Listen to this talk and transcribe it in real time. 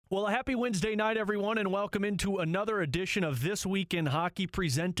Well, a happy Wednesday night, everyone, and welcome into another edition of This Week in Hockey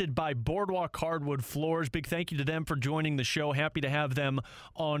presented by Boardwalk Hardwood Floors. Big thank you to them for joining the show. Happy to have them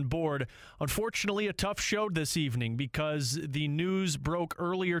on board. Unfortunately, a tough show this evening because the news broke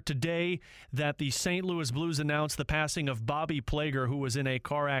earlier today that the St. Louis Blues announced the passing of Bobby Plager, who was in a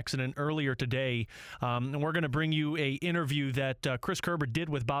car accident earlier today. And we're going to bring you an interview that Chris Kerber did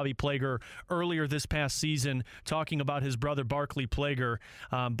with Bobby Plager earlier this past season, talking about his brother Barclay Plager.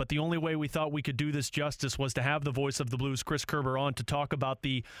 But the only way we thought we could do this justice was to have the voice of the Blues, Chris Kerber, on to talk about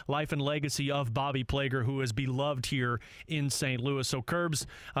the life and legacy of Bobby Plager, who is beloved here in St. Louis. So, Kerbs,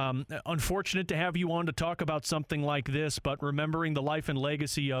 unfortunate to have you on to talk about something like this, but remembering the life and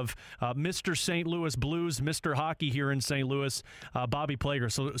legacy of Mr. St. Louis Blues, Mr. Hockey here in St. Louis, Bobby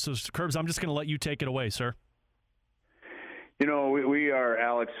Plager. So, Kerbs, I'm just going to let you take it away, sir. You know, we are,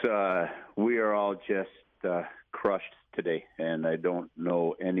 Alex, we are all just crushed today, and I don't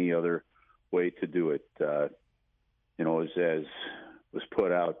know any other way to do it. As was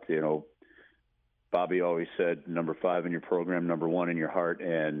put out, Bobby always said, number 5 in your program, number 1 in your heart,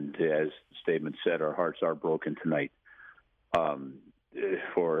 and as the statement said, our hearts are broken tonight. And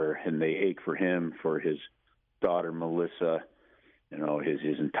they ache for him, for his daughter Melissa,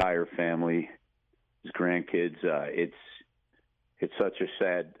 his entire family, his grandkids. It's such a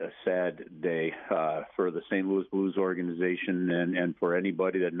sad day for the St. Louis Blues organization and for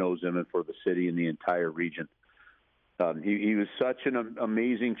anybody that knows him and for the city and the entire region. He was such an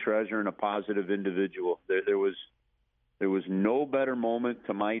amazing treasure and a positive individual. There was no better moment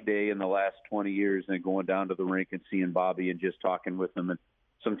to my day in the last 20 years than going down to the rink and seeing Bobby and just talking with him. And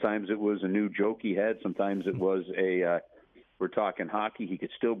sometimes it was a new joke he had. Sometimes it was we're talking hockey. He could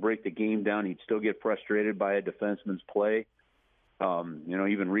still break the game down. He'd still get frustrated by a defenseman's play.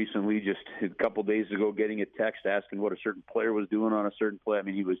 Even recently, just a couple days ago, getting a text asking what a certain player was doing on a certain play. I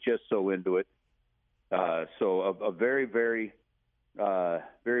mean, he was just so into it. So a very, very,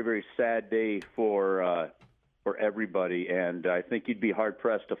 very, very sad day for everybody. And I think you'd be hard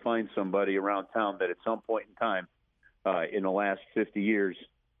pressed to find somebody around town that at some point in time in the last 50 years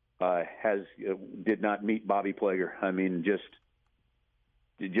did not meet Bobby Plager. I mean, just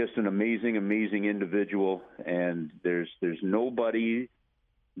an amazing, amazing individual, and there's nobody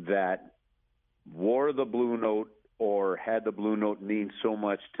that wore the blue note or had the blue note mean so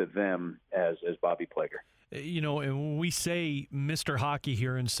much to them as Bobby Plager. And when we say Mr. Hockey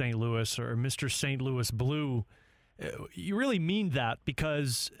here in St. Louis or Mr. St. Louis Blue, you really mean that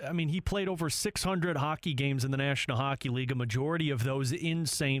because, he played over 600 hockey games in the National Hockey League, a majority of those in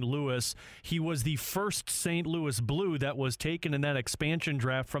St. Louis. He was the first St. Louis Blue that was taken in that expansion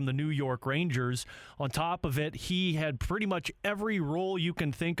draft from the New York Rangers. On top of it, he had pretty much every role you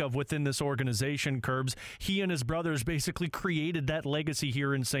can think of within this organization, Kerbs. He and his brothers basically created that legacy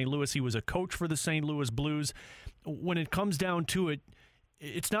here in St. Louis. He was a coach for the St. Louis Blues. When it comes down to it,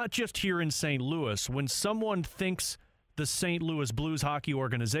 it's not just here in St. Louis. When someone thinks the St. Louis Blues hockey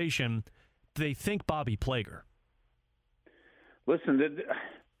organization, they think Bobby Plager. Listen,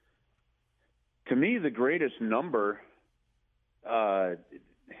 to me, the greatest number, there's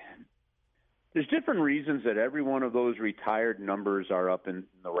different reasons that every one of those retired numbers are up in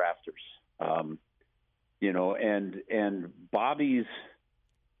the rafters. And Bobby's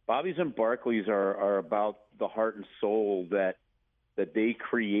and Barclay's are about the heart and soul that they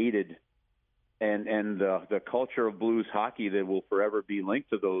created, and the culture of Blues hockey that will forever be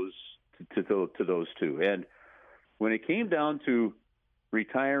linked to those two. And when it came down to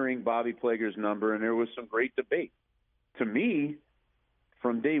retiring Bobby Plager's number, and there was some great debate. To me,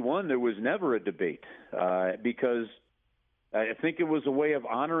 from day one, there was never a debate because I think it was a way of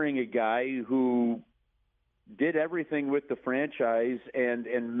honoring a guy who did everything with the franchise and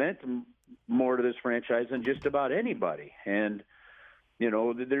meant more to this franchise than just about anybody. And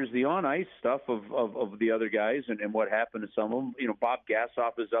there's the on-ice stuff of the other guys and what happened to some of them. Bob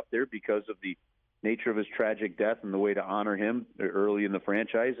Gassoff is up there because of the nature of his tragic death and the way to honor him early in the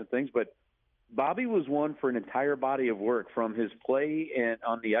franchise and things. But Bobby was one for an entire body of work, from his play and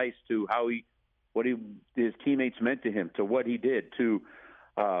on the ice to his teammates meant to him, to what he did, to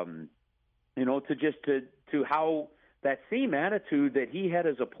how that same attitude that he had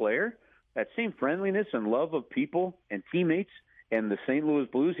as a player, that same friendliness and love of people and teammates, and the St. Louis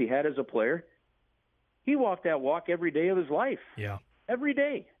Blues he had as a player, he walked that walk every day of his life. Yeah. Every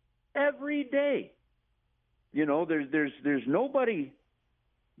day. There's nobody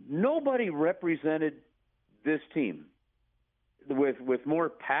represented this team with more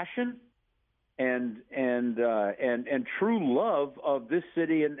passion and true love of this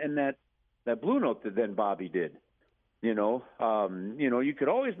city and that Blue Note than Bobby did. You could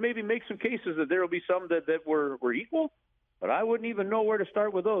always maybe make some cases that there will be some that were equal, but I wouldn't even know where to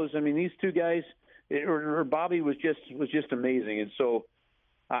start with those. I mean, these two guys, or Bobby was just amazing, and so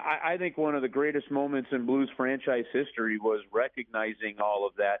I think one of the greatest moments in Blues franchise history was recognizing all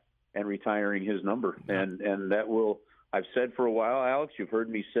of that and retiring his number, and that will. I've said for a while, Alex, you've heard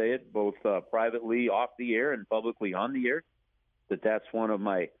me say it both privately off the air and publicly on the air, that's one of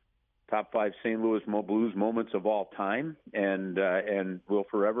my top 5 St. Louis Blues moments of all time, and will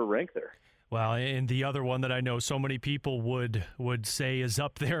forever rank there. Well, and the other one that I know so many people would say is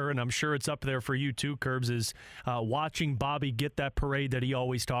up there, and I'm sure it's up there for you too, Curbs, is watching Bobby get that parade that he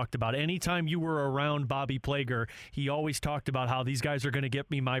always talked about. Anytime you were around Bobby Plager, he always talked about how these guys are going to get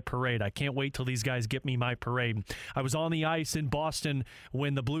me my parade. I can't wait till these guys get me my parade. I was on the ice in Boston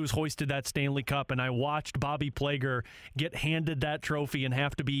when the Blues hoisted that Stanley Cup, and I watched Bobby Plager get handed that trophy and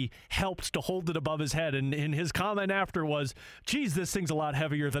have to be helped to hold it above his head. And his comment after was, geez, this thing's a lot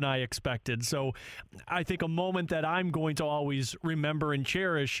heavier than I expected. So I think a moment that I'm going to always remember and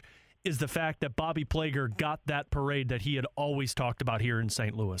cherish is the fact that Bobby Plager got that parade that he had always talked about here in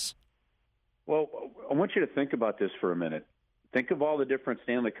St. Louis. Well, I want you to think about this for a minute. Think of all the different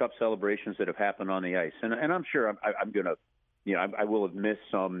Stanley Cup celebrations that have happened on the ice. And I'm sure I'm going to, I will have missed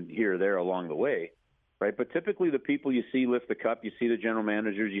some here or there along the way, right? But typically the people you see lift the cup, you see the general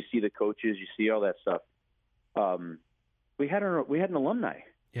managers, you see the coaches, you see all that stuff. We had an alumni.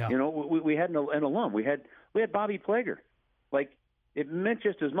 Yeah. We had an alum. We had Bobby Plager. Like, it meant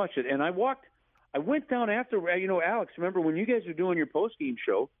just as much. And I went down after, Alex, remember when you guys were doing your post-game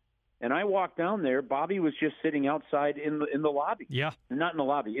show, and I walked down there, Bobby was just sitting outside in the lobby. Yeah. Not in the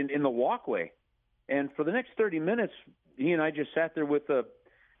lobby, in the walkway. And for the next 30 minutes, he and I just sat there with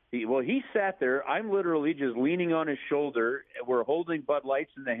he sat there. I'm literally just leaning on his shoulder. We're holding Bud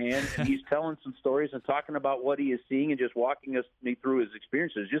Lights in the hand, and he's telling some stories and talking about what he is seeing and just walking me through his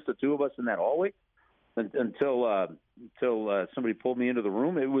experiences. Just the two of us in that hallway until somebody pulled me into the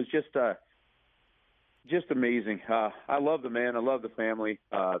room. It was just amazing. I love the man. I love the family,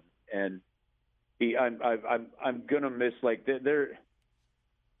 and I'm gonna miss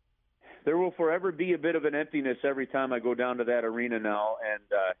there will forever be a bit of an emptiness every time I go down to that arena now, and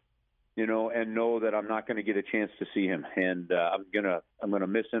know that I'm not going to get a chance to see him, and I'm gonna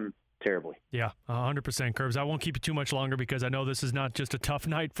miss him terribly. Yeah, 100%, Curbs. I won't keep you too much longer because I know this is not just a tough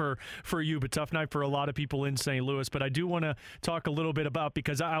night for you, but tough night for a lot of people in St. Louis. But I do want to talk a little bit about,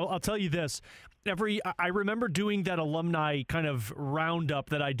 because I'll tell you this. I remember doing that alumni kind of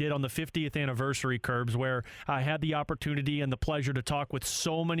roundup that I did on the 50th anniversary, Curbs, where I had the opportunity and the pleasure to talk with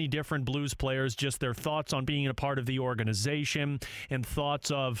so many different Blues players, just their thoughts on being a part of the organization and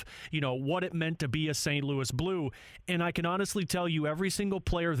thoughts of, what it meant to be a St. Louis Blue. And I can honestly tell you, every single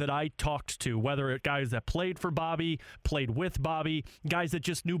player that I talked to, whether it guys that played for Bobby, played with Bobby, guys that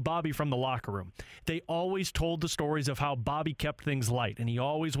just knew Bobby from the locker room, they always told the stories of how Bobby kept things light, and he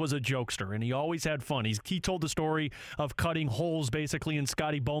always was a jokester, and he always had fun. He told the story of cutting holes basically in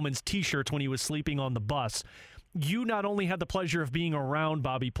Scotty Bowman's T-shirts when he was sleeping on the bus. You not only had the pleasure of being around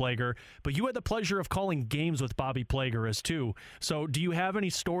Bobby Plager, but you had the pleasure of calling games with Bobby Plager as too. So do you have any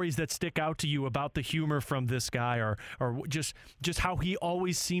stories that stick out to you about the humor from this guy, or just how he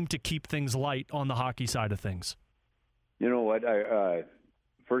always seemed to keep things light on the hockey side of things? You know what? I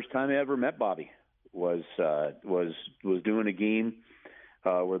first time I ever met Bobby was doing a game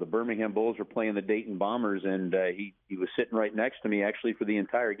where the Birmingham Bulls were playing the Dayton Bombers, and he was sitting right next to me actually for the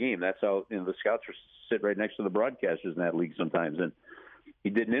entire game. That's how the scouts sit right next to the broadcasters in that league sometimes. And he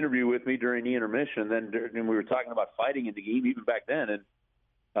did an interview with me during the intermission. And then we were talking about fighting in the game even back then. And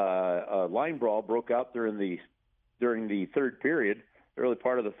a line brawl broke out during the third period. The early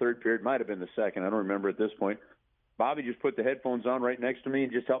part of the third period, might have been the second. I don't remember at this point. Bobby just put the headphones on right next to me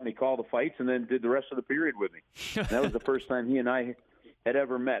and just helped me call the fights, and then did the rest of the period with me. And that was the first time he and I had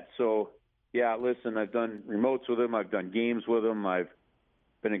ever met. So, yeah, listen, I've done remotes with him. I've done games with him. I've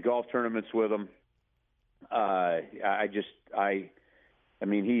been in golf tournaments with him. I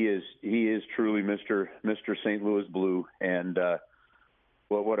mean, he is truly Mr. St. Louis Blue, and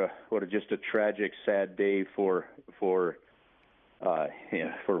what a just a tragic, sad day for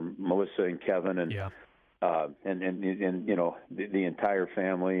Melissa and Kevin, and yeah. And the entire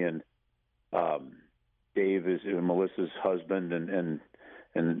family, and Dave is Melissa's husband, and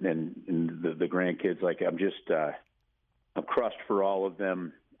the grandkids. Like, I'm crushed for all of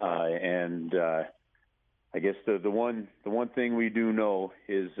them, and I guess the one thing we do know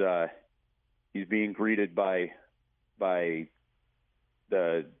is he's being greeted by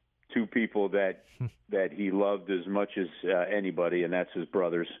the two people that he loved as much as anybody, and that's his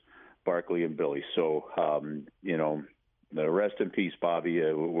brothers, Barkley and Billy. So, rest in peace, Bobby.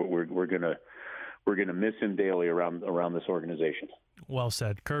 We're gonna miss him daily around this organization. Well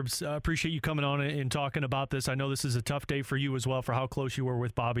said. Curbs, appreciate you coming on and talking about this. I know this is a tough day for you as well for how close you were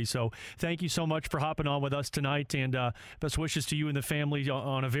with Bobby. So thank you so much for hopping on with us tonight, and best wishes to you and the family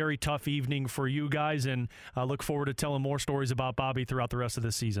on a very tough evening for you guys, and look forward to telling more stories about Bobby throughout the rest of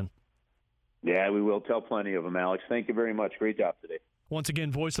this season. Yeah, we will tell plenty of them, Alex. Thank you very much. Great job today. Once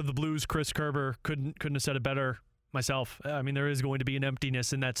again, voice of the Blues, Chris Kerber, couldn't have said it better myself. I mean, there is going to be an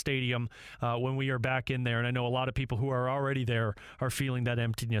emptiness in that stadium when we are back in there, and I know a lot of people who are already there are feeling that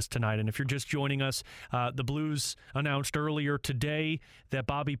emptiness tonight. And if you're just joining us, the Blues announced earlier today that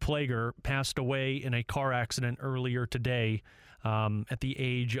Bobby Plager passed away in a car accident earlier today at the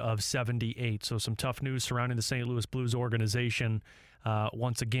age of 78. So some tough news surrounding the St. Louis Blues organization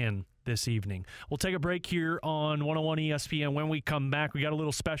once again this evening. We'll take a break here on 101 ESPN. When we come back, we got a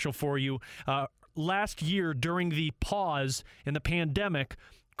little special for you. Last year, during the pause in the pandemic,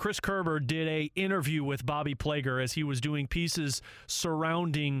 Chris Kerber did an interview with Bobby Plager as he was doing pieces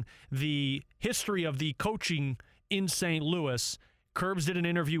surrounding the history of the coaching in St. Louis. Kerbs did an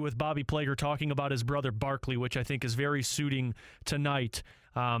interview with Bobby Plager talking about his brother Barkley, which I think is very suiting tonight.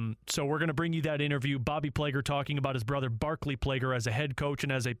 So we're going to bring you that interview. Bobby Plager talking about his brother Barkley Plager as a head coach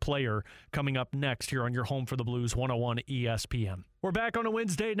and as a player coming up next here on your home for the Blues, 101 ESPN. We're back on a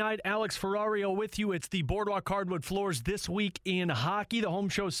Wednesday night. Alex Ferrario with you. It's the Boardwalk Hardwood Floors This Week in Hockey. The home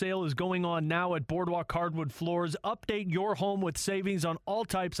show sale is going on now at Boardwalk Hardwood Floors. Update your home with savings on all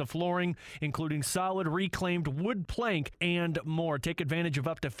types of flooring, including solid reclaimed wood plank and more. Take advantage of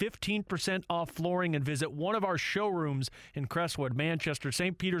up to 15% off flooring and visit one of our showrooms in Crestwood, Manchester,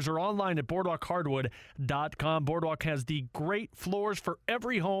 St. Peters, or online at boardwalkhardwood.com. Boardwalk has the great floors for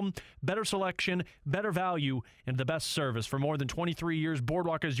every home, better selection, better value, and the best service. For more than 23 years,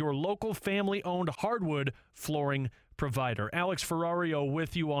 Boardwalk is your local family-owned hardwood flooring provider. Alex Ferrario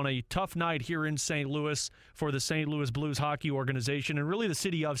with you on a tough night here in St. Louis for the St. Louis Blues Hockey Organization and really the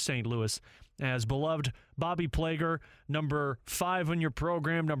city of St. Louis, as beloved Bobby Plager, number 5 on your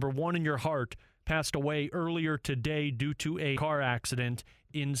program, number 1 in your heart, passed away earlier today due to a car accident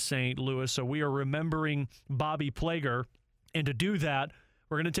in St. Louis. So we are remembering Bobby Plager, and to do that,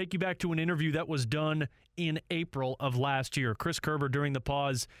 we're going to take you back to an interview that was done in April of last year. Chris Kerber, during the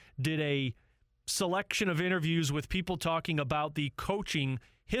pause, did a selection of interviews with people talking about the coaching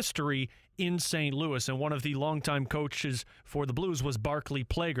history in St. Louis. And one of the longtime coaches for the Blues was Barkley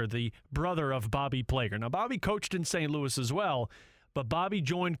Plager, the brother of Bobby Plager. Now, Bobby coached in St. Louis as well, but Bobby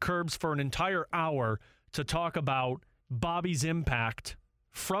joined Kerbs for an entire hour to talk about Bobby's impact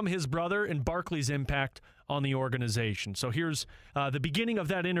from his brother and Barkley's impact on the organization. So here's the beginning of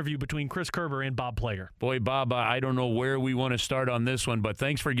that interview between Chris Kerber and Bob Plager. Boy, Bob, I don't know where we want to start on this one, but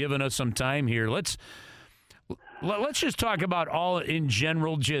thanks for giving us some time here. Let's just talk about all in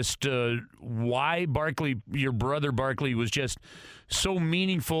general, just why Barkley, your brother Barkley, was just so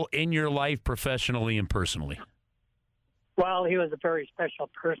meaningful in your life professionally and personally. Well, he was a very special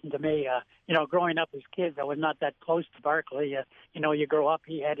person to me. Growing up as kids, I was not that close to Barkley. You grow up,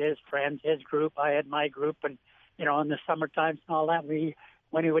 he had his friends, his group, I had my group, and, in the summer times and all that,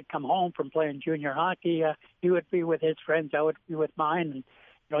 when he would come home from playing junior hockey, he would be with his friends, I would be with mine.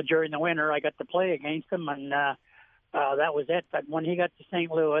 And, during the winter, I got to play against him, and that was it. But when he got to St.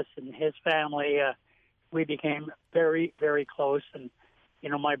 Louis and his family, we became very, very close. And,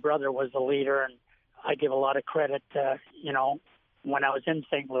 my brother was the leader, and I give a lot of credit, when I was in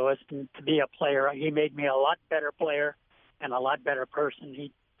St. Louis and to be a player. He made me a lot better player and a lot better person.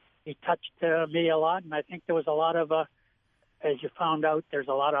 He touched me a lot, and I think there was a lot of, as you found out, there's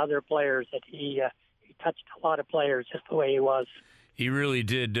a lot of other players that he touched a lot of players just the way he was. He really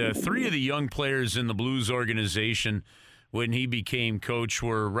did. 3 of the young players in the Blues organization when he became coach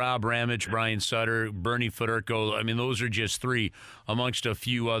were Rob Ramage, Brian Sutter, Bernie Federko. I mean, those are just 3 amongst a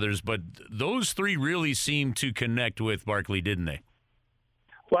few others. But those 3 really seemed to connect with Barkley, didn't they?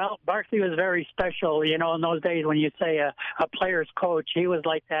 Well, Barkley was very special. In those days when you say a player's coach, he was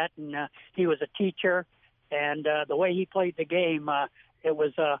like that. And he was a teacher. And the way he played the game, it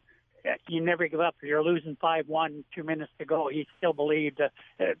was you never give up. If you're losing 5-1, 2 minutes to go, he still believed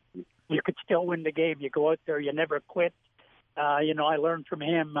you could still win the game. You go out there, you never quit. I learned from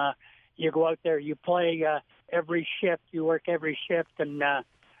him. You go out there, you play every shift, you work every shift, and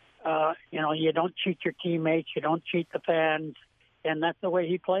you don't cheat your teammates, you don't cheat the fans, and that's the way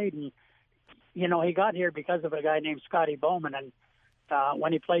he played. And he got here because of a guy named Scotty Bowman, and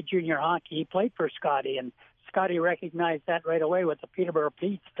when he played junior hockey, he played for Scotty, and Scotty recognized that right away with the Peterborough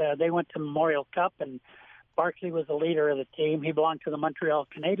Petes. They went to Memorial Cup, and Barkley was the leader of the team. He belonged to the Montreal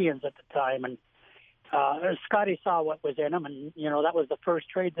Canadiens at the time, and Scotty saw what was in him, and that was the first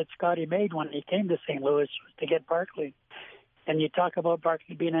trade that Scotty made when he came to St. Louis, was to get Barkley. And you talk about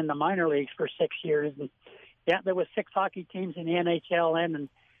Barkley being in the minor leagues for 6 years, and there was 6 hockey teams in the NHL, and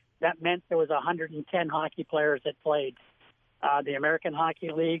that meant there was 110 hockey players that played. The American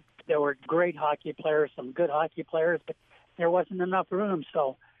Hockey League, there were great hockey players, some good hockey players, but there wasn't enough room.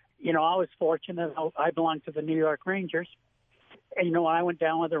 So, I was fortunate. I belonged to the New York Rangers. And, I went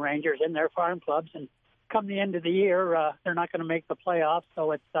down with the Rangers in their farm clubs. And come the end of the year, they're not going to make the playoffs.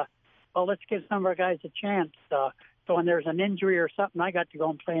 So it's, let's give some of our guys a chance. So when there's an injury or something, I got to go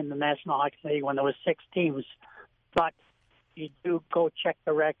and play in the National Hockey League when there was 6 teams. But you do go check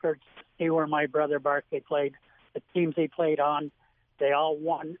the records, see where my brother Barkley played. The teams he played on, they all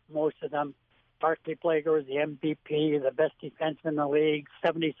won, most of them. Barkley Plager was the MVP, the best defenseman in the league,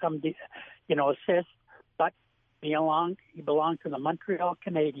 70-some, assists. But he belonged to the Montreal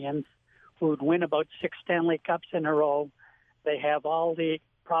Canadiens, who would win about 6 Stanley Cups in a row. They have all the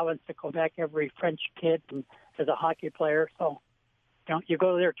province of Quebec, every French kid is a hockey player. So, you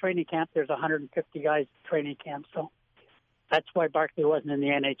go to their training camp, there's 150 guys at training camp. So that's why Barkley wasn't in the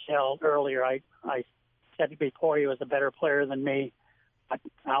NHL earlier. I said before he was a better player than me. But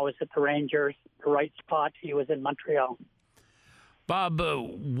I was at the Rangers, the right spot. He was in Montreal. Bob,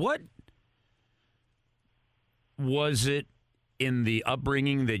 what was it in the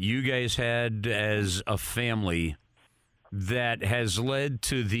upbringing that you guys had as a family that has led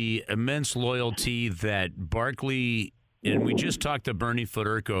to the immense loyalty that Barkley, and we just talked to Bernie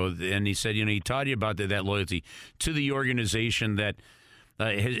Federko, and he said, he taught you about that loyalty to the organization that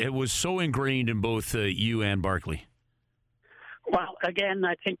it was so ingrained in both you and Barkley? Well, again,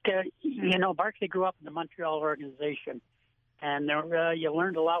 I think, Barkley grew up in the Montreal organization, and you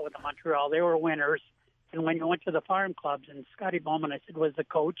learned a lot with the Montreal. They were winners. And when you went to the farm clubs, and Scotty Bowman, I said, was the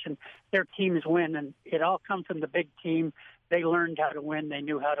coach, and their teams win, and it all comes from the big team. They learned how to win. They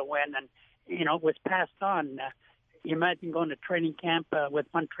knew how to win, and, it was passed on. You imagine going to training camp with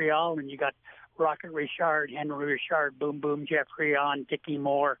Montreal, and you got Rocket Richard, Henry Richard, Boom Boom, Jeffrey on, Dickie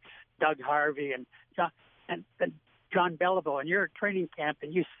Moore, Doug Harvey, and John Beliveau. And you're at training camp,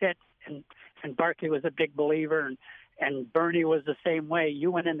 and you sit, and Barkley was a big believer, and Bernie was the same way.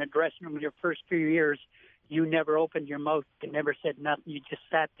 You went in the dressing room in your first few years. You never opened your mouth. You never said nothing. You just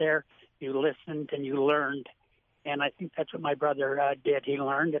sat there. You listened, and you learned. And I think that's what my brother did. He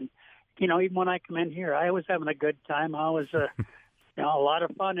learned. And, even when I come in here, I was having a good time. I was, a lot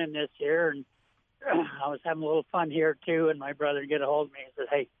of fun in this here. And I was having a little fun here, too. And my brother get a hold of me and said,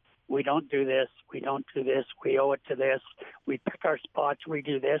 hey, we don't do this. We don't do this. We owe it to this. We pick our spots. We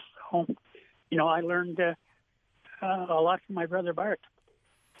do this. So, I learned a lot from my brother Bart.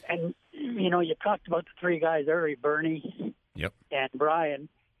 And, you talked about the 3 guys early, Bernie and Brian.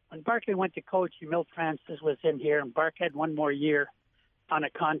 When Barkley went to coach, Milt Francis was in here, and Bark had 1 more year on a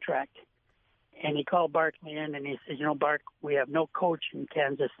contract. And he called Barkley in, and he says, Bark, we have no coach in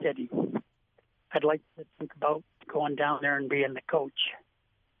Kansas City. I'd like to think about going down there and being the coach.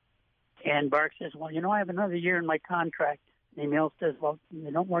 And Bark says, well, I have another year in my contract. And Milt says, well,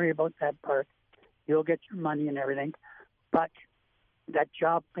 don't worry about that, Bark. You'll get your money and everything, but that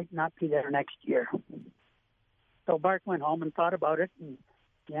job might not be there next year. So Bart went home and thought about it, and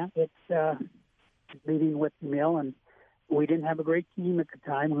it's meeting with Emil, and we didn't have a great team at the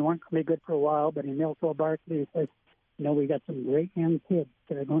time. We weren't going to be good for a while, but Emil told Barkley, he says, we got some great young kids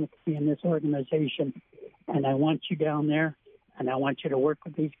that are going to be in this organization, and I want you down there, and I want you to work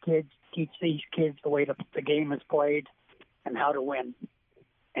with these kids, teach these kids the way the game is played and how to win.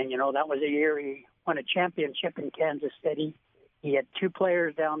 And, that was a year he won a championship in Kansas City. He had 2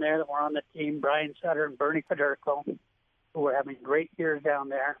 players down there that were on the team, Brian Sutter and Bernie Federko, who were having great years down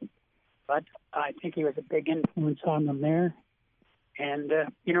there. But I think he was a big influence on them there. And,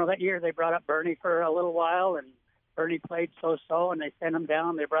 that year they brought up Bernie for a little while, and Bernie played so-so, and they sent him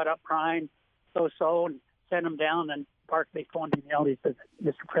down. They brought up Brian so-so and sent him down, and Barkley phoned him out. He says,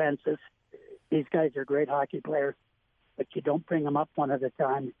 Mr. Francis, these guys are great hockey players, but you don't bring them up one at a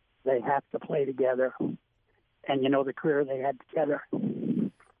time. They have to play together. And, the career they had together.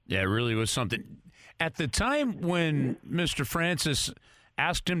 Yeah, it really was something. At the time when Mr. Francis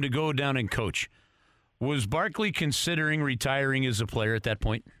asked him to go down and coach, was Barkley considering retiring as a player at that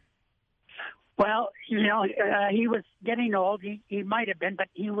point? Well, he was getting old. He might have been, but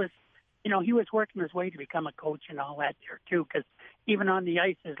he was working his way to become a coach and all that there, too, because even on the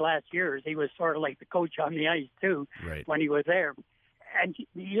ice his last years, he was sort of like the coach on the ice, too, when he was there. And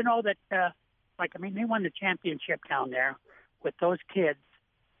they won the championship down there with those kids.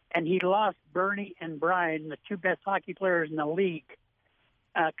 and he lost Bernie and Brian, the two best hockey players in the league,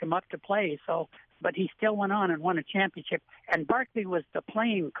 come up to play. So, but he still went on and won a championship. And Barkley was the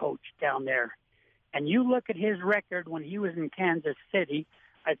playing coach down there. And you look at his record when he was in Kansas City.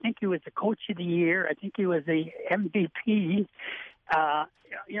 I think he was the coach of the year. I think he was the MVP.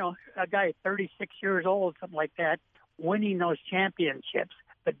 A guy 36 years old, something like that, winning those championships,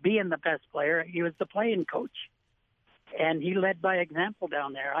 but being the best player. He was the playing coach. And he led by example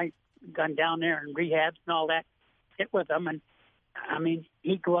down there. I gone down there and rehabs and all that, sit with him. And, I mean,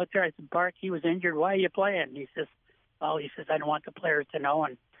 he'd go out there. I said, Bart, he was injured. Why are you playing? And he says, I don't want the players to know.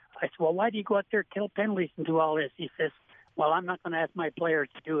 And I said, well, why do you go out there, kill penalties, and do all this? He says, well, I'm not going to ask my players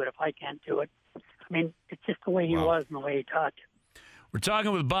to do it if I can't do it. I mean, it's just the way he was and the way he talked. We're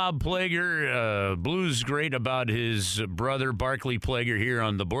talking with Bob Plager, Blues great, about his brother Barclay Plager here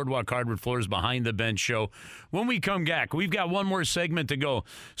on the Boardwalk Hardwood Floors Behind the Bench show. When we come back, we've got one more segment to go.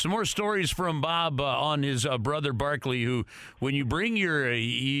 Some more stories from Bob on his brother Barclay, who, when you bring your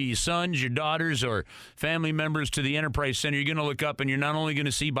sons, your daughters, or family members to the Enterprise Center, you're going to look up and you're not only going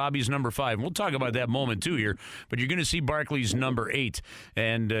to see Bobby's number 5. And we'll talk about that moment, too, here, but you're going to see Barclay's number 8.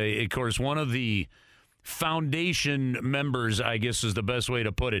 And, of course, one of the foundation members, I guess is the best way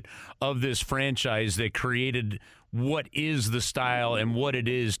to put it, of this franchise that created what is the style and what it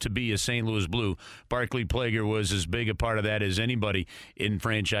is to be a St. Louis Blue. Barclay Plager was as big a part of that as anybody in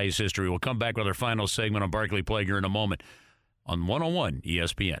franchise history. We'll come back with our final segment on Barclay Plager in a moment on 101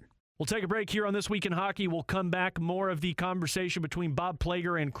 ESPN. We'll take a break here on This Week in Hockey. We'll come back, more of the conversation between Bob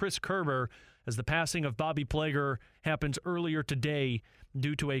Plager and Chris Kerber as the passing of Bobby Plager happens earlier today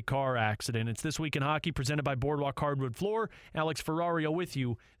due to a car accident. It's This Week in Hockey, presented by Boardwalk Hardwood Floor. Alex Ferrario with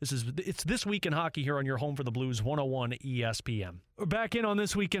you. It's This Week in Hockey here on your home for the Blues, 101 ESPN. We're back in on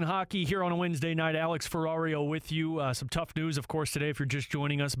This Week in Hockey here on a Wednesday night. Alex Ferrario with you. Some tough news, of course, today if you're just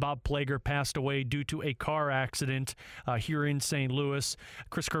joining us. Bob Plager passed away due to a car accident here in St. Louis.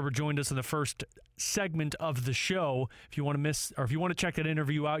 Chris Kerber joined us in the first segment of the show. If you want to check that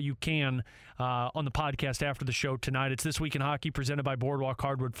interview out, you can on the podcast after the show tonight. It's This Week in Hockey, presented by Boardwalk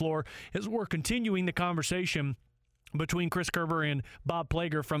Hardwood Floor, as we're continuing the conversation between Chris Kerber and Bob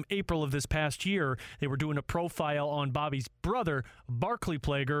Plager from April of this past year. They were doing a profile on Bobby's brother, Barclay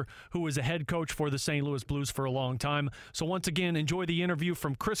Plager, who was a head coach for the St. Louis Blues for a long time. So once again, enjoy the interview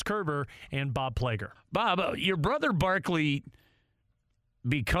from Chris Kerber and Bob Plager. Bob, your brother Barclay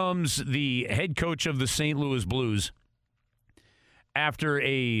becomes the head coach of the St. Louis Blues after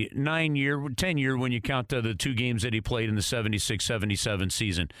a 10-year, when you count the 2 games that he played in the 76-77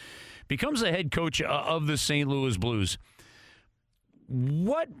 season. Becomes the head coach of the St. Louis Blues.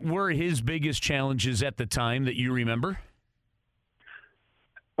 What were his biggest challenges at the time that you remember?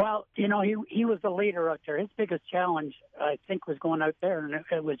 Well, he was the leader out there. His biggest challenge, I think, was going out there, and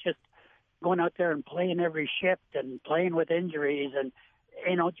it was just going out there and playing every shift and playing with injuries and,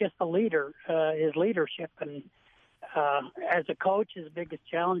 just the leader, his leadership. And as a coach, his biggest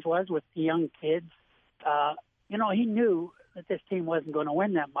challenge was with the young kids. He knew that this team wasn't going to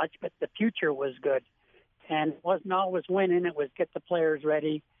win that much, but the future was good. And it wasn't always winning. It was get the players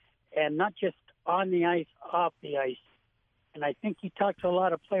ready, and not just on the ice, off the ice. And I think he talked to a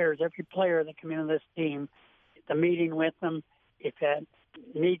lot of players, every player that came into this team, the meeting with them. If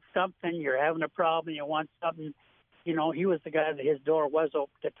you need something, you're having a problem, you want something, he was the guy that his door was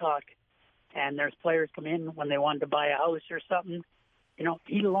open to talk. And there's players come in when they wanted to buy a house or something.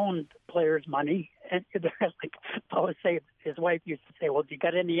 He loaned players money. And like I always say, his wife used to say, well, do you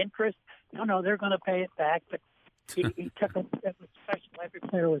got any interest? No, they're going to pay it back. But he took it. It was special. Every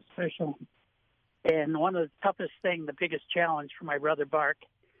player was special. And one of the toughest things, the biggest challenge for my brother Bark,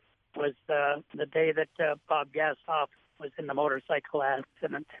 was the day that Bob Gassoff was in the motorcycle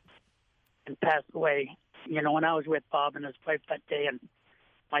accident and passed away. When I was with Bob and his wife that day, and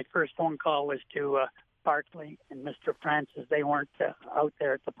my first phone call was to Barclay and Mr. Francis. They weren't out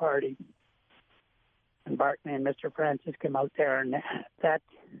there at the party. And Barclay and Mr. Francis came out there, and that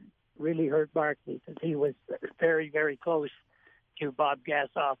really hurt Barclay because he was very, very close to Bob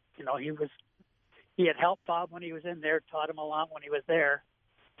Gassoff. He had helped Bob when he was in there, taught him a lot when he was there.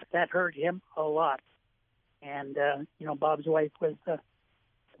 But that hurt him a lot. And, Bob's wife was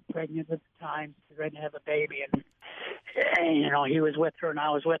pregnant at the time. She was ready to have a baby. And he was with her, and I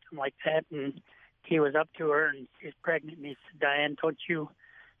was with him like that. And he was up to her, and she's pregnant. And he said, Diane, don't you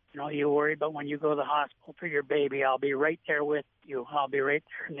worry about when you go to the hospital for your baby. I'll be right there with you. I'll be right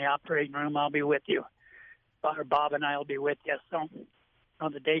there in the operating room. I'll be with you. Bob and I will be with you. So,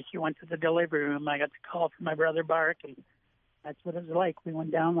 the day she went to the delivery room, I got the call from my brother Bark, and that's what it was like. We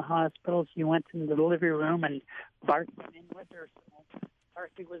went down to the hospital. She went in the delivery room, and Bark went in with her. So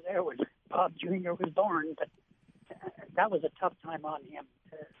Barkley was there when Bob Jr. was born, but that was a tough time on him.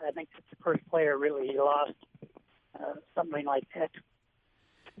 I think that's the first player really he lost something like that.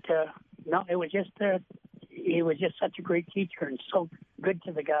 But, no, it was just he was just such a great teacher and so good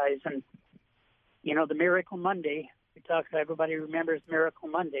to the guys. And the Miracle Monday. Everybody remembers Miracle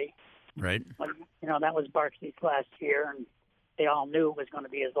Monday. Right. When, that was Barkley's last year, and they all knew it was going to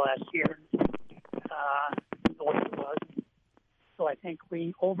be his last year. It was. So I think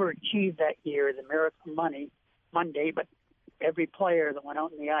we overachieved that year, the Miracle Monday, but every player that went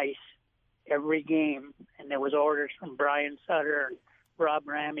out on the ice, every game, and there was orders from Brian Sutter and Rob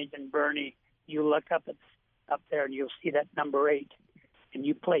Ramage and Bernie. You look up there and you'll see that number 8, and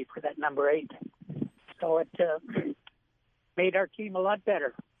you play for that number 8. So it made our team a lot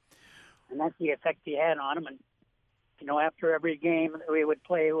better, and that's the effect he had on them. And after every game we would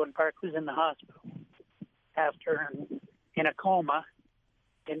play when Park was in the hospital, after in a coma,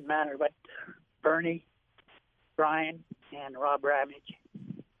 didn't matter. But Bernie, Brian, and Rob Ramage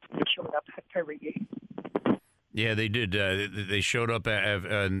showed up after every game. Yeah, they did. They showed up,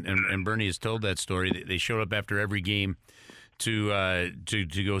 and Bernie has told that story. They showed up after every game to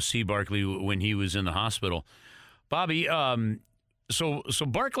go see Barkley when he was in the hospital. Bobby, so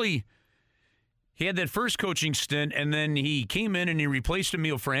Barkley, he had that first coaching stint, and then he came in and he replaced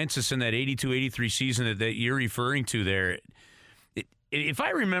Emile Francis in that 82-83 season that you're referring to there. If I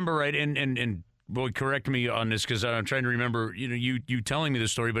remember right, and boy, correct me on this because I'm trying to remember, you telling me the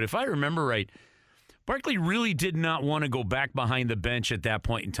story, but if I remember right, Barkley really did not want to go back behind the bench at that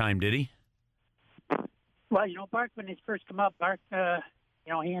point in time, did he? Well, Bark, when he first came up, Bark,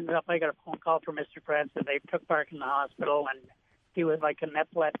 he ended up, I got a phone call from Mr. Francis. They took Bark in the hospital, and he was like an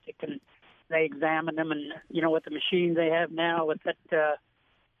epileptic, and they examined him, and, with the machines they have now, with that,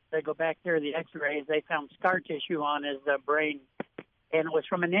 they go back there, the x-rays, they found scar tissue on his brain, and it was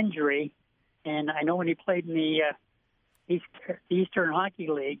from an injury. And I know when he played in the Eastern Hockey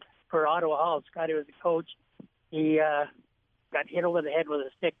League for Ottawa Hall, Scotty was the coach, he got hit over the head with a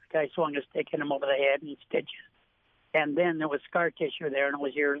stick. The guy swung a stick, hit him over the head, and stitches. And then there was scar tissue there, and it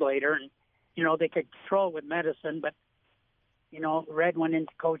was years later. And, they could control it with medicine, but, Red went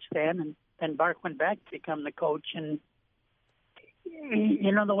into coach then, and then Bark went back to become the coach. And,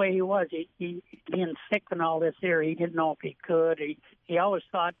 the way he was, he being sick and all this here, he didn't know if he could. He always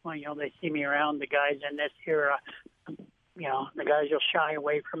thought, well, they see me around, the guys in this here, the guys will shy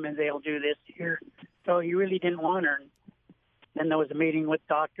away from me, they'll do this here. So he really didn't want her. And then there was a meeting with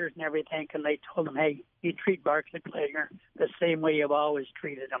doctors and everything, and they told him, hey, you treat Barkley player the same way you've always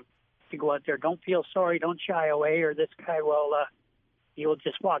treated him. You go out there, don't feel sorry, don't shy away, or this guy will, he'll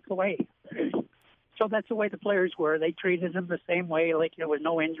just walk away. So that's the way the players were. They treated him the same way, like there was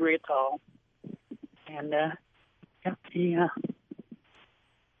no injury at all. And he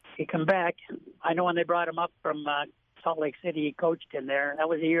come back. I know when they brought him up from Salt Lake City, he coached in there. That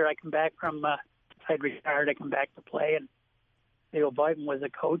was the year I come back from, I'd retired, I come back to play, and Leo Boyden was the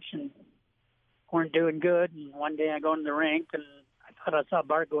coach, and weren't doing good. And one day I go in the rink, and I thought I saw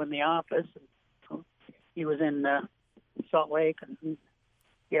Bart go in the office. And so he was in Salt Lake, and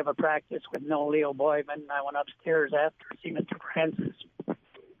we have a practice with no Leo Boyden. And I went upstairs after to see Mr. Francis.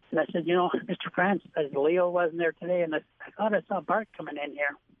 And I said, Mr. Francis, Leo wasn't there today, and I thought I saw Bart coming in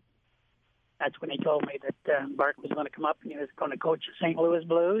here. That's when he told me that Bart was going to come up and he was going to coach the St. Louis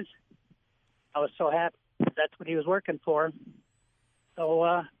Blues. I was so happy. That's what he was working for. So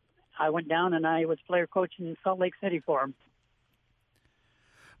I went down and I was player coach in Salt Lake City for him.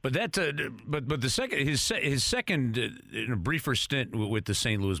 But that, but the second his second briefer stint with the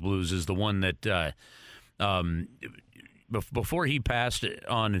St. Louis Blues is the one that before he passed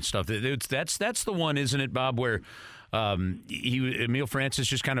on and stuff. That's the one, isn't it, Bob? Where Emile Francis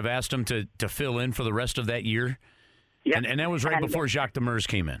just kind of asked him to fill in for the rest of that year. Yeah, and that was right before Jacques Demers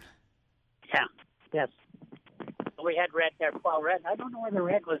came in. Yeah. Yes. We had Red there. Well, Red, I don't know whether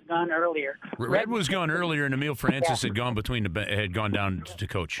Red was gone earlier. Red was gone earlier, and Emile Francis had gone down to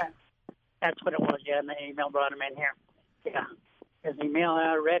coach. That's what it was. Yeah, and Emile brought him in here. Yeah, because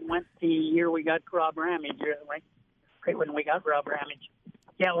Emile Red went the year we got Rob Ramage, right when we got Rob Ramage.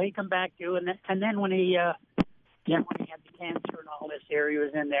 Yeah, well, he come back too, and then when he had the cancer and all this here, he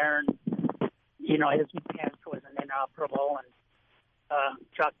was in there, and his cancer was inoperable, and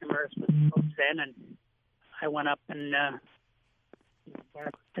Jacques Demers was coach then, and I went up and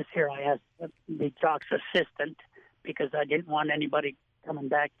this here I asked the Jacques' assistant because I didn't want anybody coming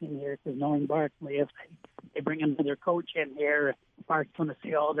back in here because knowing Barkley, if they bring another coach in here, Bart's going to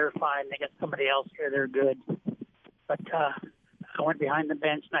say, oh, they're fine. They got somebody else here. They're good. But I went behind the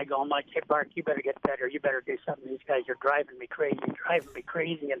bench, and I go, I'm like, hey, Bark, you better get better. You better do something. These guys are driving me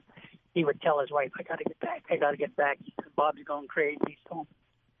crazy. And he would tell his wife, I got to get back. He said, Bob's going crazy.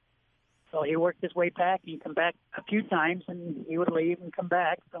 So he worked his way back. He'd come back a few times, and he would leave and come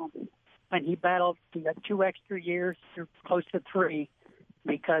back. So when he battled, he got 2 extra years, close to 3,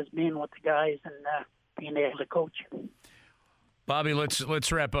 because being with the guys and being able to coach. Bobby,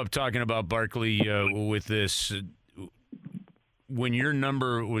 let's wrap up talking about Barkley with this. When your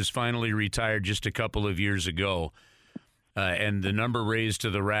number was finally retired just a couple of years ago, and the number raised to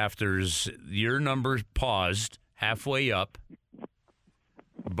the rafters, your number paused halfway up.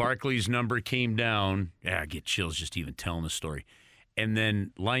 Barkley's number came down. I get chills just even telling the story. And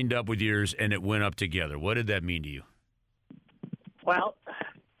then lined up with yours, and it went up together. What did that mean to you? Well,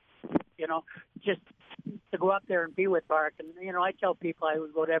 just to go up there and be with Bark. And, I tell people I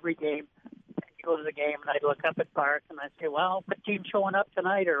would go to every game. I'd go to the game, and I'd look up at Bark, and I'd say, well, what team's showing up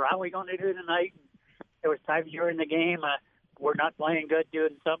tonight, or how are we going to do tonight? And there was times during the game we're not playing good,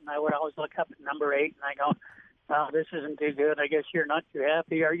 doing something. I would always look up at number 8, and I go, oh, this isn't too good. I guess you're not too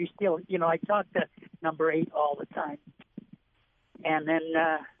happy. Are you still, I talk to number 8 all the time. And then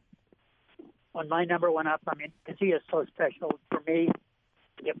when my number went up, because he is so special for me,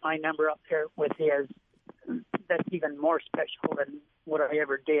 to get my number up there with his, that's even more special than what I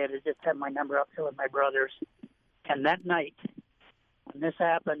ever did, is just have my number up there with my brothers. And that night, when this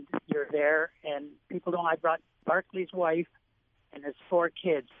happened, you're there, and people know I brought Barkley's wife and his 4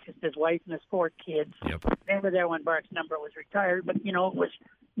 kids, just his wife and his 4 kids. Yep. They were there when Bark's number was retired, but, it was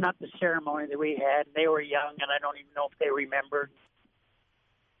not the ceremony that we had. They were young, and I don't even know if they remembered.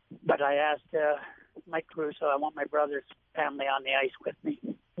 But I asked Mike Caruso, I want my brother's family on the ice with me,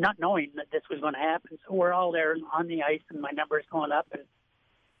 not knowing that this was going to happen. So we're all there on the ice, and my number's going up, and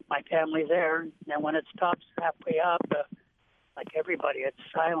my family's there. And then when it stops halfway up, like everybody, it's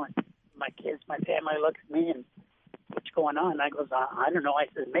silent. My kids, my family look at me, and what's going on? And I goes, I don't know. I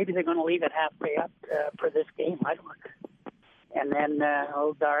said, maybe they're going to leave it halfway up for this game. I don't know. And then a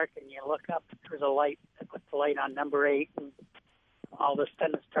little dark, and you look up, there's a light. I put the light on number 8, and all of a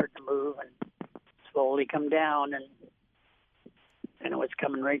sudden it started to move and slowly come down, and it was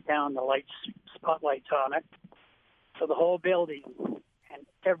coming right down. The spotlights on it. So the whole building and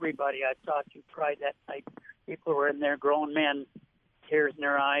everybody I talked to cried that night. People were in there, grown men, tears in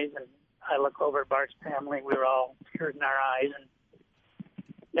their eyes, and I look over at Bart's family. We were all tears in our eyes. And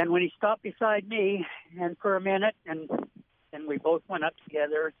then when he stopped beside me, and for a minute, and we both went up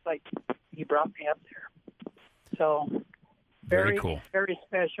together, it's like he brought me up there. So very cool, very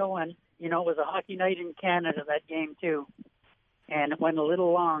special. And it was a hockey night in Canada that game too, and it went a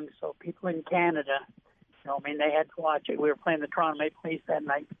little long. So people in Canada, they had to watch it. We were playing the Toronto Maple Leafs that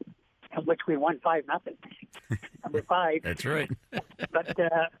night, in which we won 5-0. Number 5. That's right. But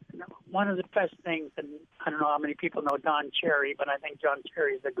one of the best things, and I don't know how many people know Don Cherry, but I think John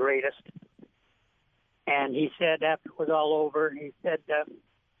Cherry is the greatest. And he said after it was all over, he said,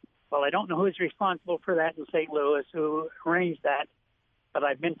 well, I don't know who's responsible for that in St. Louis, who arranged that, but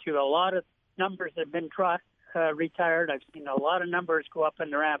I've been to a lot of numbers that have been retired. I've seen a lot of numbers go up in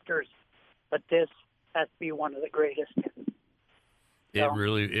the rafters, but this has to be one of the greatest. It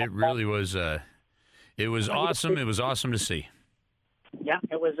really was. It was awesome. It was awesome to see. Yeah,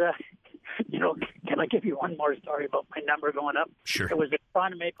 it was. Can I give you one more story about my number going up? Sure. It was the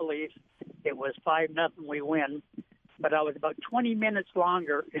Toronto Maple Leafs. It was 5-0. We win, but I was about 20 minutes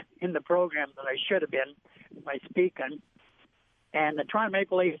longer in the program than I should have been by speaking. And the Toronto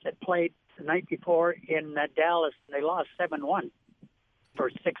Maple Leafs had played the night before in Dallas, and they lost 7-1 or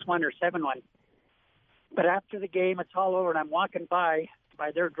 6-1 or 7-1. But after the game, it's all over, and I'm walking by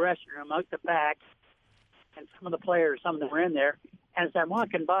their dressing room out the back, and some of the players, some of them were in there. And as I'm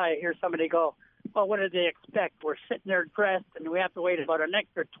walking by, I hear somebody go, well, what did they expect? We're sitting there dressed, and we have to wait about an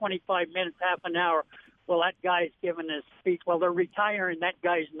extra 25 minutes, half an hour. Well, that guy's giving his speech. Well, they're retiring that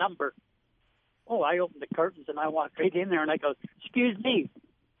guy's number. Oh, I opened the curtains, and I walked right in there, and I go, excuse me.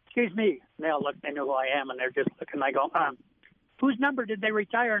 And they all look, they know who I am, and they're just looking. I go, whose number did they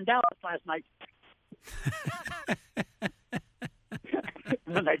retire in Dallas last night?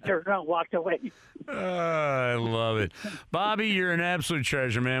 And then I turned around and walked away. I love it. Bobby, you're an absolute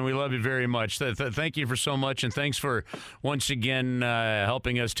treasure, man. We love you very much. Thank you for so much, and thanks for once again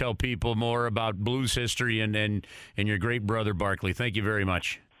helping us tell people more about Blues history and your great brother, Barkley. Thank you very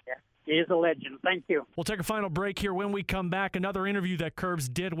much. Yeah, He is a legend. Thank you. We'll take a final break here. When we come back, another interview that Curbs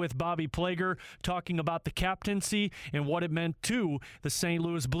did with Bobby Plager, talking about the captaincy and what it meant to the St.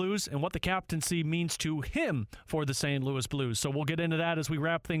 Louis Blues and what the captaincy means to him for the St. Louis Blues. So we'll get into that as we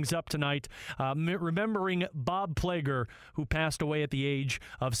wrap things up tonight, remembering Bob Plager, who passed away at the age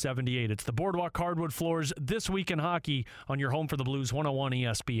of 78. It's the Boardwalk Hardwood Floors This Week in Hockey on your home for the Blues, 101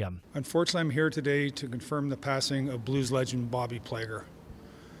 ESPN. Unfortunately, I'm here today to confirm the passing of Blues legend Bobby Plager.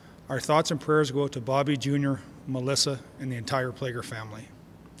 Our thoughts and prayers go out to Bobby Jr., Melissa, and the entire Plager family.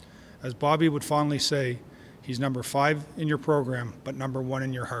 As Bobby would fondly say, he's number 5 in your program, but number 1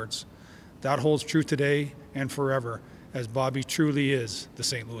 in your hearts. That holds true today and forever, as Bobby truly is the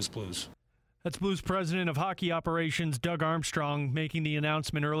St. Louis Blues. That's Blues President of Hockey Operations, Doug Armstrong, making the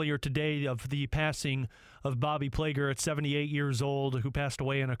announcement earlier today of the passing of Bobby Plager at 78 years old, who passed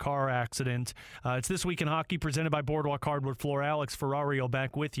away in a car accident. It's This Week in Hockey, presented by Boardwalk Hardwood Floor. Alex Ferrario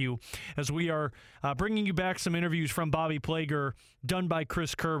back with you as we are bringing you back some interviews from Bobby Plager done by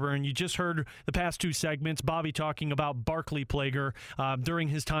Chris Kerber. And you just heard the past 2 segments, Bobby talking about Barclay Plager during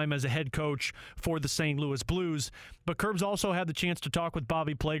his time as a head coach for the St. Louis Blues. But Kerbs also had the chance to talk with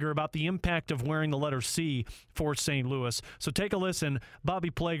Bobby Plager about the impact of wearing the letter C for St. Louis. So take a listen. Bobby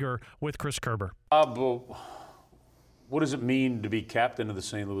Plager with Chris Kerber. Bob, what does it mean to be captain of the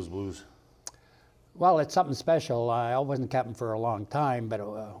St. Louis Blues? Well, it's something special. I wasn't captain for a long time, but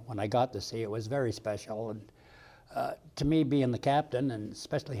when I got to see it was very special. And to me, being the captain, and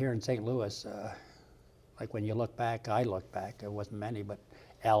especially here in St. Louis, like when you look back, I look back, there wasn't many, but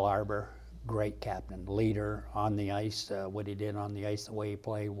Al Arbour, great captain, leader on the ice, what he did on the ice, the way he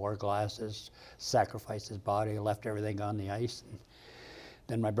played, wore glasses, sacrificed his body, left everything on the ice. And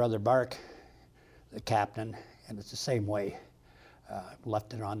then my brother Bark, the captain, and it's the same way.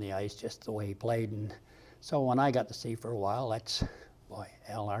 Left it on the ice just the way he played. And so when I got to see for a while, that's, boy,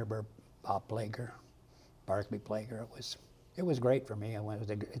 Al Arbour, Bob Plager, Barclay Plager, it was great for me.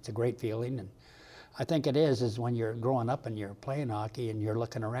 It's a great feeling. And I think it is when you're growing up and you're playing hockey and you're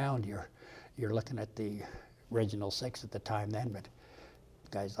looking around, you're looking at the original 6 at the time then, but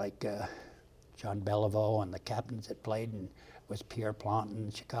guys like John Beliveau and the captains that played, and it was Pierre Plante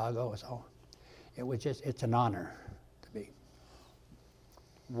in Chicago. So it's an honor to be.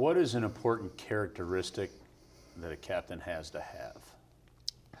 What is an important characteristic that a captain has to have?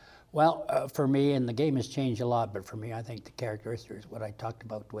 Well, for me, and the game has changed a lot, but for me, I think the characteristic is what I talked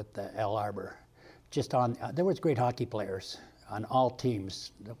about with Al Arbour. Just on, there was great hockey players on all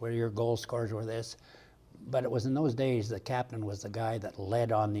teams where your goal scorers were this, but it was in those days the captain was the guy that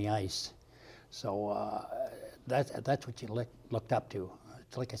led on the ice. So that's what you looked up to.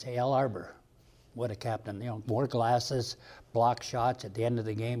 It's like I say, Al Arbour. What a captain, wore glasses, block shots. At the end of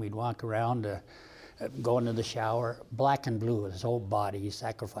the game, he'd walk around, go into the shower, black and blue, his whole body. He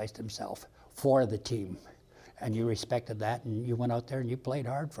sacrificed himself for the team. And you respected that, and you went out there and you played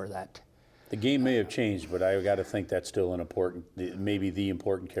hard for that. The game may have changed, but I got to think that's still maybe the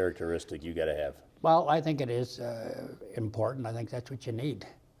important characteristic you got to have. Well, I think it is important. I think that's what you need.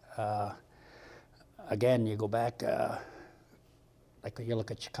 Again, you go back, like you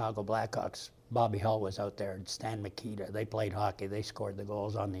look at Chicago Blackhawks, Bobby Hull was out there, and Stan Mikita. They played hockey. They scored the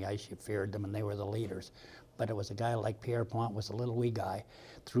goals on the ice. You feared them, and they were the leaders. But it was a guy like Pierre Plante, was a little wee guy,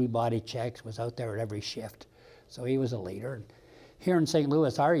 threw body checks, was out there at every shift. So he was a leader. And here in St.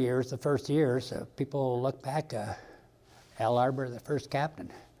 Louis, our years, the first years, people look back, Al Arbour, the first captain.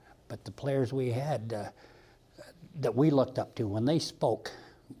 But the players we had that we looked up to, when they spoke,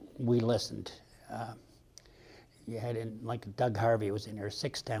 we listened. You had like Doug Harvey was in there,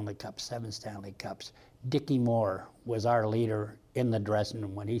 6 Stanley Cups, 7 Stanley Cups. Dickie Moore was our leader in the dressing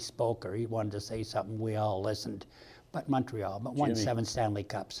room. When he spoke or he wanted to say something, we all listened. But Montreal, won 7 Stanley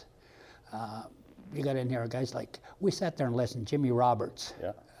Cups. You got in here guys like, we sat there and listened. Jimmy Roberts,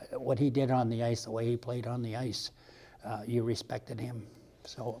 what he did on the ice, the way he played on the ice, you respected him.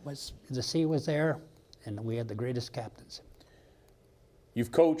 So the C was there, and we had the greatest captains.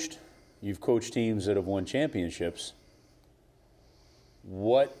 You've coached teams that have won championships.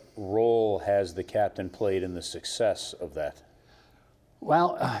 What role has the captain played in the success of that?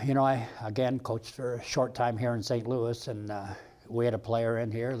 Well, I, again, coached for a short time here in St. Louis, and we had a player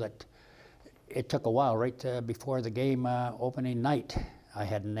in here that it took a while, right before the game opening night, I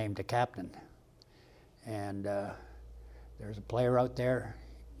hadn't named a captain. And there's a player out there,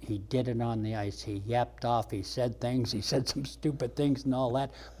 he did it on the ice. He yapped off, he said things, he said some stupid things and all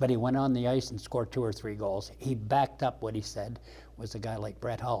that, but he went on the ice and scored 2 or 3 goals. He backed up what he said, was a guy like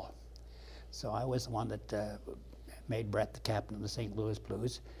Brett Hull. So I was the one that made Brett the captain of the St. Louis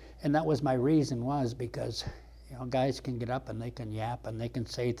Blues. And that was my reason, was because, You know, guys can get up and they can yap and they can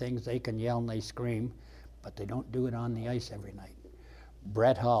say things, they can yell and they scream, but they don't do it on the ice every night.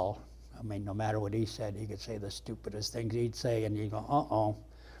 Brett Hull, I mean, no matter what he said, he could say the stupidest things he'd say, and you go, uh-oh.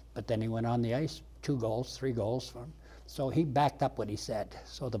 But then he went on the ice, 2 goals, 3 goals for him. So he backed up what he said.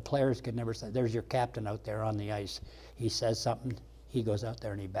 So the players could never say, there's your captain out there on the ice. He says something, he goes out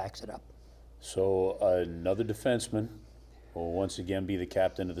there and he backs it up. So another defenseman will once again be the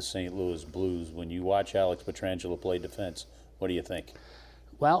captain of the St. Louis Blues. When you watch Alex Pietrangelo play defense, what do you think?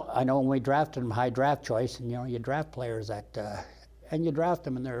 Well, I know when we drafted him, high draft choice, and you know, you draft players that, and you draft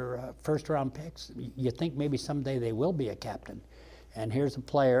them in their first-round picks, you think maybe someday they will be a captain. And here's a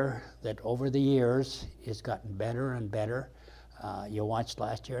player that over the years has gotten better and better. You watched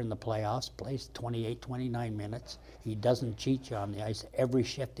last year in the playoffs, plays 28, 29 minutes. He doesn't cheat you on the ice. Every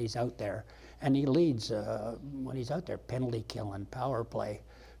shift he's out there. And he leads when he's out there, penalty killing, power play.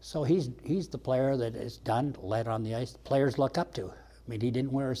 So he's the player that is done, led on the ice. Players look up to. I mean, he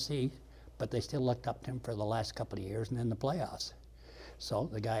didn't wear a C, but they still looked up to him for the last couple of years and in the playoffs. So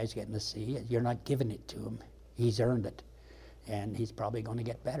the guy's getting a C. You're not giving it to him. He's earned it. And he's probably going to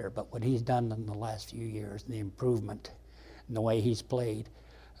get better. But what he's done in the last few years, the improvement, and the way he's played,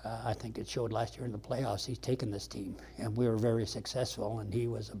 I think it showed last year in the playoffs. He's taken this team, and we were very successful, and he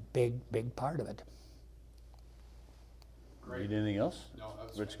was a big, big part of it. Great. Need anything else? No,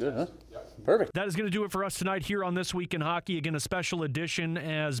 that's Rich, good, huh? Yep. Perfect. That is going to do it for us tonight here on This Week in Hockey. Again, a special edition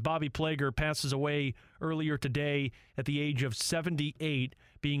as Bobby Plager passes away earlier today at the age of 78,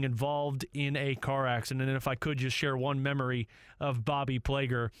 being involved in a car accident. And if I could just share one memory of Bobby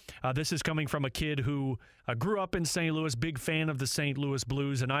Plager, this is coming from a kid who grew up in St. Louis, big fan of the St. Louis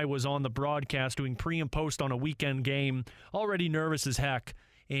Blues, and I was on the broadcast doing pre and post on a weekend game, already nervous as heck.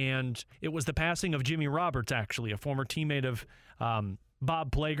 And it was the passing of Jimmy Roberts, actually, a former teammate of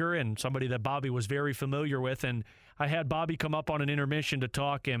Bob Plager and somebody that Bobby was very familiar with. And I had Bobby come up on an intermission to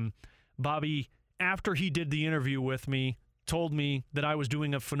talk, and Bobby, after he did the interview with me, told me that I was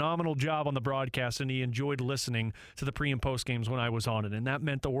doing a phenomenal job on the broadcast and he enjoyed listening to the pre and post games when I was on it. And that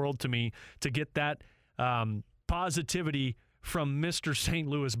meant the world to me to get that positivity from Mr. St.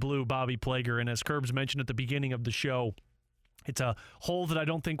 Louis Blue, Bobby Plager. And as Curbs mentioned at the beginning of the show, it's a hole that I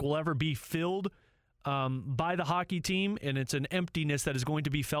don't think will ever be filled by the hockey team, and it's an emptiness that is going to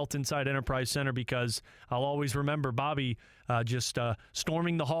be felt inside Enterprise Center, because I'll always remember Bobby just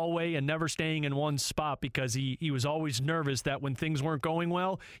storming the hallway and never staying in one spot, because he was always nervous that when things weren't going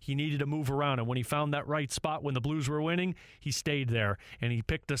well, he needed to move around. And when he found that right spot when the Blues were winning, he stayed there. And he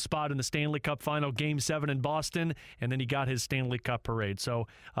picked a spot in the Stanley Cup Final, Game 7 in Boston, and then he got his Stanley Cup parade. So,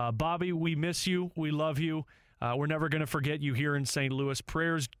 Bobby, we miss you. We love you. We're never going to forget you here in St. Louis.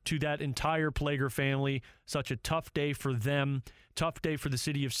 Prayers to that entire Plager family. Such a tough day for them, tough day for the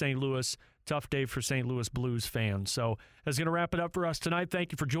city of St. Louis, tough day for St. Louis Blues fans. So that's going to wrap it up for us tonight.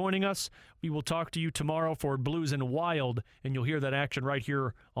 Thank you for joining us. We will talk to you tomorrow for Blues and Wild, and you'll hear that action right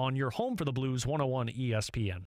here on your home for the Blues, 101 ESPN.